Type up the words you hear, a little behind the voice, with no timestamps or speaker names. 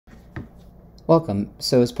Welcome.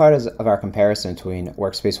 So as part of our comparison between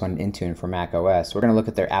Workspace ONE and Intune for macOS, we're going to look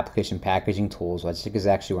at their application packaging tools, which I think is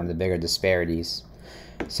actually one of the bigger disparities.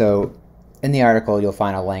 So in the article, you'll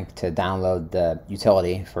find a link to download the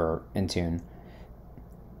utility for Intune.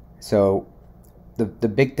 So the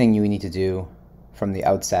big thing you need to do from the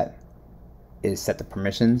outset is set the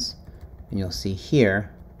permissions. And you'll see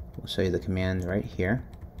here, we'll show you the command right here.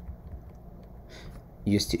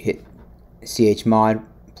 You just hit chmod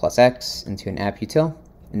 +X into an app util,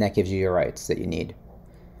 and that gives you your rights that you need.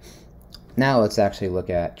 Now let's actually look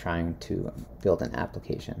at trying to build an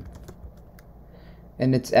application.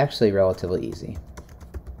 And it's actually relatively easy.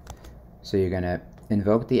 So you're going to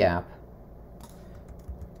invoke the app,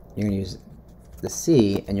 you're going to use the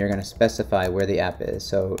C, and you're going to specify where the app is.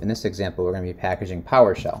 So in this example, we're going to be packaging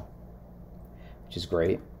PowerShell, which is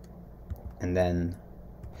great. And then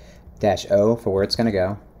 -O for where it's going to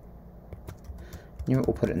go. You know what,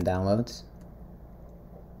 we'll put it in downloads.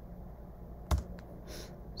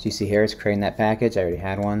 So you see here it's creating that package. I already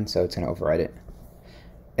had one, so it's going to overwrite it.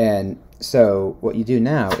 And so what you do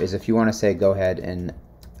now is if you want to say go ahead and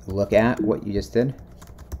look at what you just did,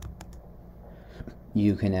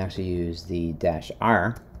 you can actually use the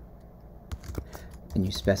 -R and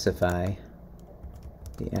you specify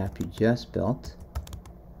the app you just built.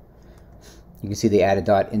 You can see they added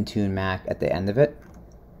 .intune Mac at the end of it.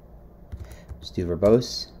 Just do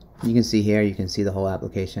verbose. You can see here, you can see the whole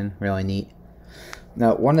application. Really neat.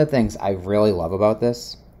 Now, one of the things I really love about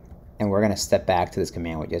this, and we're going to step back to this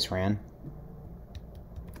command we just ran,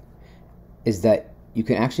 is that you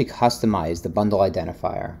can actually customize the bundle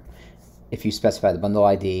identifier if you specify the bundle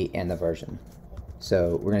ID and the version.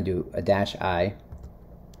 So we're going to do a -I.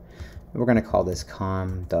 We're going to call this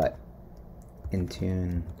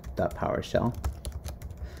com.intune.powershell.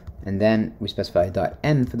 And then we specify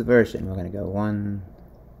 .n for the version. We're going to go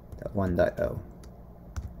 1.1.0.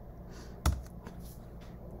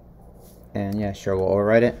 And yeah, sure, we'll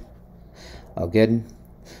overwrite it. All good.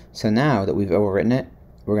 So now that we've overwritten it,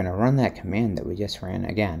 we're going to run that command that we just ran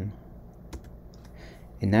again.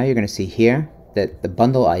 And now you're going to see here that the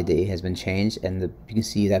bundle ID has been changed, and you can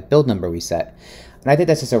see that build number we set. And I think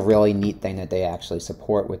that's just a really neat thing that they actually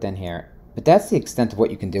support within here. But that's the extent of what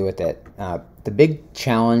you can do with it. The big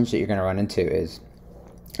challenge that you're going to run into is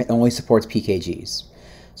it only supports PKGs.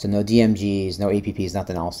 So no DMGs, no APPs,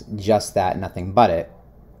 nothing else, just that, nothing but it.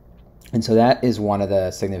 And so that is one of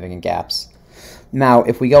the significant gaps. Now,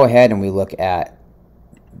 if we go ahead and we look at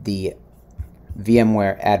the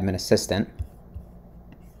VMware Admin Assistant,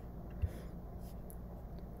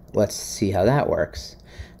 let's see how that works.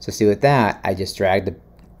 So see with that, I just dragged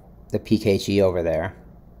the PKG over there.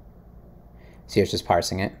 See, it's just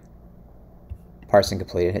parsing it. Parsing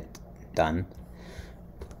completed, hit done.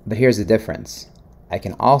 But here's the difference. I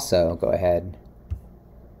can also go ahead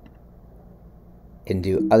and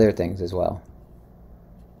do other things as well.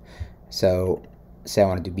 So say I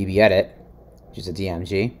want to do BB edit, which is a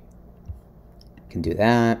DMG. Can do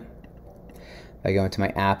that. I go into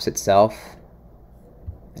my apps itself,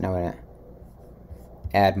 and I'm going to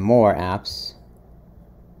add more apps.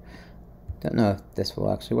 Don't know if this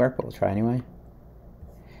will actually work, but we'll try anyway.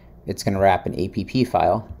 It's going to wrap an APP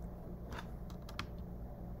file.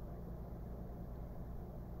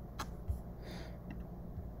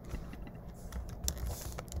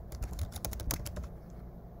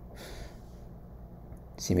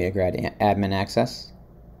 See me to grab admin access.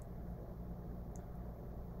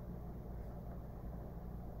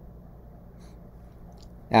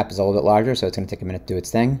 App is a little bit larger, so it's going to take a minute to do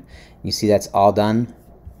its thing. You see that's all done.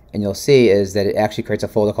 And you'll see is that it actually creates a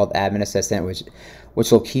folder called Admin Assistant,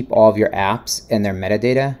 which will keep all of your apps and their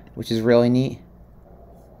metadata, which is really neat.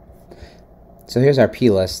 So here's our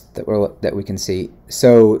plist that we can see.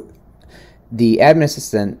 So the Admin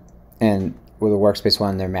Assistant and with the Workspace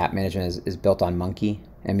ONE, their map management is built on Munki,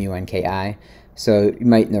 M-U-N-K-I. So you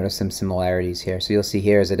might notice some similarities here. So you'll see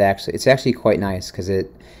here is it's actually quite nice because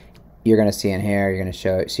you're going to see in here, you're going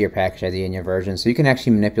to see your package ID and your version. So you can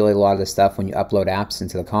actually manipulate a lot of the stuff when you upload apps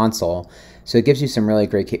into the console. So it gives you some really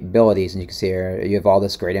great capabilities. And you can see here, you have all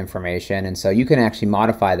this great information. And so you can actually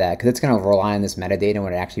modify that because it's going to rely on this metadata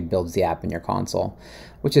when it actually builds the app in your console,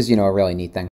 which is, a really neat thing.